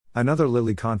Another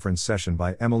Lilly conference session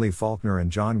by Emily Faulkner and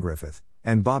John Griffith,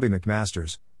 and Bobby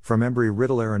McMasters, from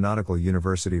Embry-Riddle Aeronautical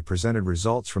University presented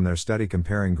results from their study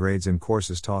comparing grades in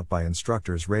courses taught by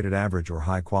instructors rated average or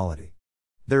high quality.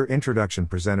 Their introduction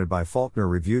presented by Faulkner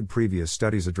reviewed previous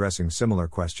studies addressing similar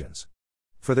questions.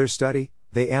 For their study,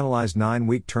 they analyzed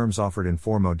 9-week terms offered in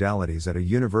 4 modalities at a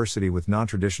university with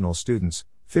non-traditional students,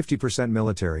 50%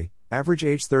 military, average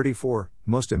age 34,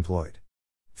 most employed.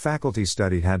 Faculty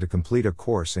studied had to complete a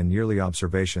course and yearly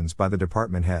observations by the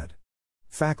department head.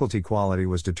 Faculty quality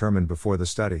was determined before the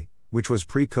study, which was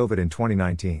pre-COVID in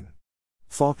 2019.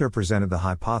 Faulkner presented the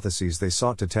hypotheses they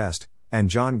sought to test, and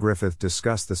John Griffith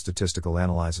discussed the statistical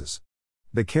analyses.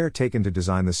 The care taken to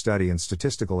design the study and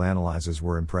statistical analyses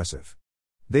were impressive.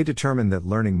 They determined that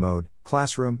learning mode,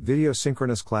 classroom, video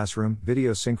synchronous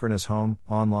home,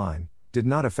 online, did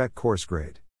not affect course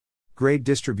grade. Grade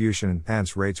distribution and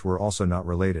pass rates were also not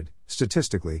related,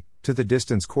 statistically, to the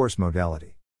distance course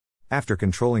modality. After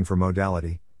controlling for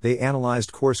modality, they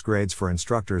analyzed course grades for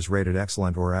instructors rated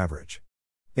excellent or average.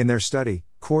 In their study,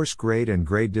 course grade and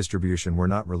grade distribution were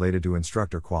not related to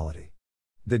instructor quality.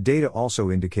 The data also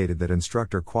indicated that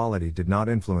instructor quality did not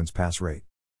influence pass rate.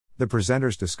 The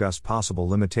presenters discussed possible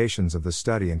limitations of the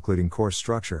study, including course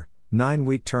structure,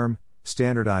 9-week term,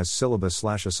 standardized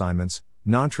syllabus/assignments,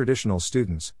 non-traditional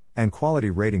students, and quality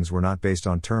ratings were not based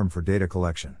on term for data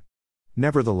collection.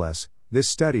 Nevertheless, this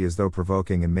study is though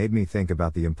provoking and made me think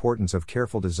about the importance of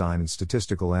careful design and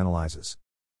statistical analyses.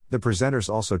 The presenters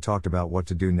also talked about what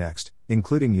to do next,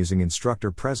 including using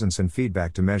instructor presence and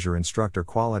feedback to measure instructor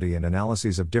quality and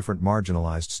analyses of different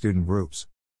marginalized student groups.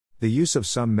 The use of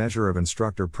some measure of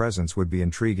instructor presence would be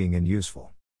intriguing and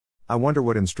useful. I wonder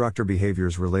what instructor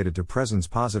behaviors related to presence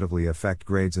positively affect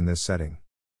grades in this setting.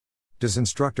 Does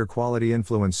instructor quality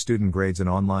influence student grades in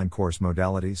online course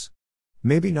modalities?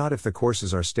 Maybe not if the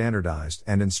courses are standardized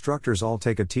and instructors all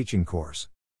take a teaching course.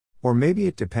 Or maybe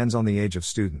it depends on the age of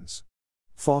students.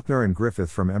 Faulkner and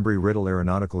Griffith from Embry-Riddle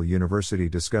Aeronautical University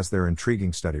discuss their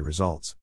intriguing study results.